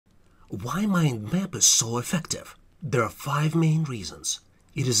Why mind map is so effective? There are 5 main reasons.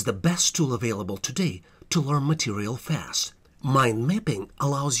 It is the best tool available today to learn material fast. Mind mapping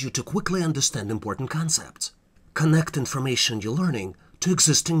allows you to quickly understand important concepts, connect information you're learning to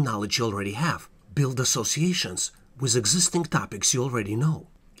existing knowledge you already have, build associations with existing topics you already know,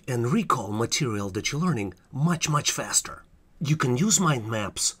 and recall material that you're learning much faster. You can use mind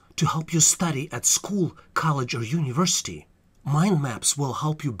maps to help you study at school, college, or university. Mind maps will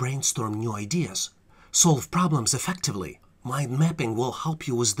help you brainstorm new ideas, solve problems effectively. Mind mapping will help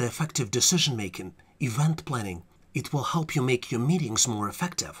you with the effective decision-making, event planning. It will help you make your meetings more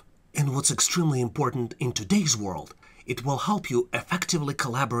effective. And what's extremely important in today's world, it will help you effectively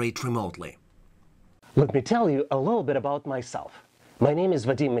collaborate remotely. Let me tell you a little bit about myself. My name is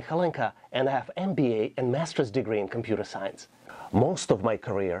Vadim Mikhailenko, and I have MBA and Master's degree in Computer Science. Most of my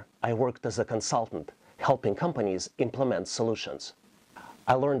career, I worked as a consultant, helping companies implement solutions.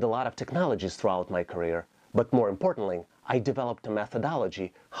 I learned a lot of technologies throughout my career, but more importantly, I developed a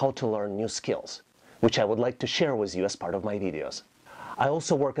methodology how to learn new skills, which I would like to share with you as part of my videos. I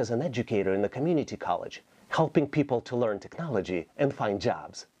also work as an educator in a community college, helping people to learn technology and find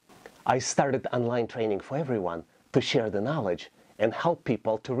jobs. I started online training for everyone to share the knowledge and help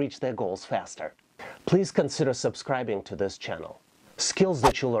people to reach their goals faster. Please consider subscribing to this channel. Skills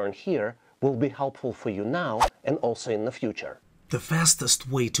that you learn here will be helpful for you now and also in the future. The fastest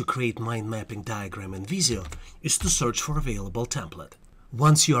way to create mind mapping diagram in Visio is to search for available template.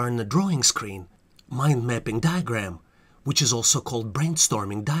 Once you are in the drawing screen, mind mapping diagram, which is also called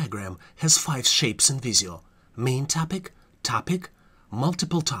brainstorming diagram, has 5 shapes in Visio: main topic, topic,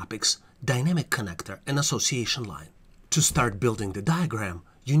 multiple topics, dynamic connector, and association line. To start building the diagram,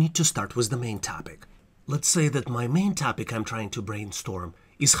 you need to start with the main topic. Let's say that my main topic I'm trying to brainstorm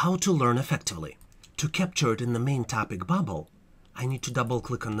is how to learn effectively. To capture it in the main topic bubble, I need to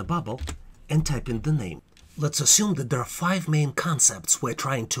double-click on the bubble and type in the name. Let's assume that there are 5 main concepts we're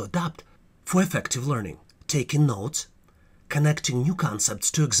trying to adopt for effective learning: taking notes, connecting new concepts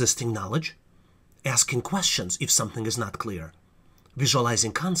to existing knowledge, asking questions if something is not clear,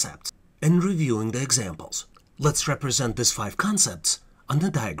 visualizing concepts, and reviewing the examples. Let's represent these 5 concepts on the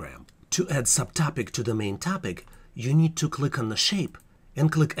diagram. To add subtopic to the main topic, you need to click on the shape and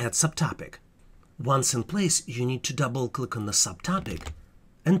click Add Subtopic. Once in place, you need to double-click on the subtopic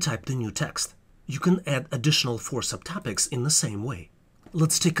and type the new text. You can add additional 4 subtopics in the same way.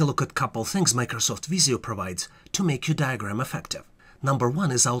 Let's take a look at a couple things Microsoft Visio provides to make your diagram effective. Number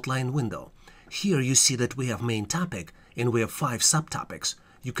 1 is Outline window. Here you see that we have main topic and we have 5 subtopics.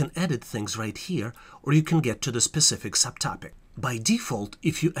 You can edit things right here, or you can get to the specific subtopic. By default,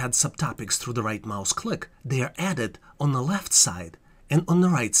 if you add subtopics through the right mouse click, they are added on the left side and on the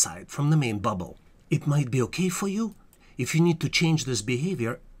right side from the main bubble. It might be okay for you. If you need to change this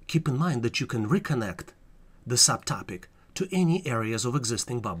behavior, keep in mind that you can reconnect the subtopic to any areas of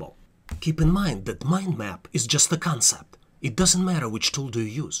existing bubble. Keep in mind that mind map is just a concept. It doesn't matter which tool do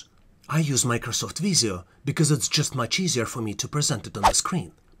you use. I use Microsoft Visio because it's just much easier for me to present it on the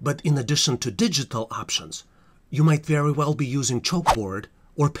screen. But in addition to digital options, you might very well be using chalkboard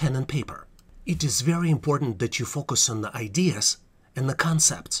or pen and paper. It is very important that you focus on the ideas and the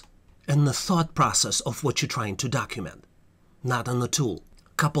concepts and the thought process of what you're trying to document, not on the tool.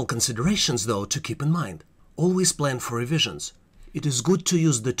 Couple considerations though to keep in mind. Always plan for revisions. It is good to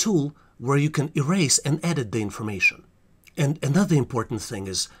use the tool where you can erase and edit the information. And another important thing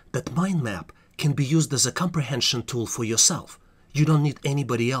is that mind map can be used as a comprehension tool for yourself. You don't need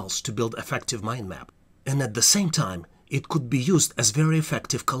anybody else to build effective mind map. And at the same time, it could be used as very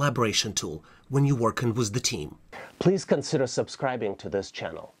effective collaboration tool when you're working with the team. Please consider subscribing to this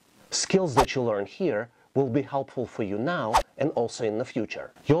channel. Skills that you learn here will be helpful for you now and also in the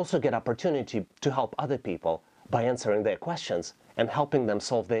future. You also get opportunity to help other people by answering their questions and helping them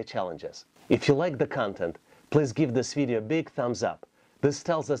solve their challenges. If you like the content, please give this video a big thumbs up. This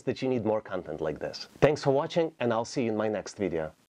tells us that you need more content like this. Thanks for watching, and I'll see you in my next video.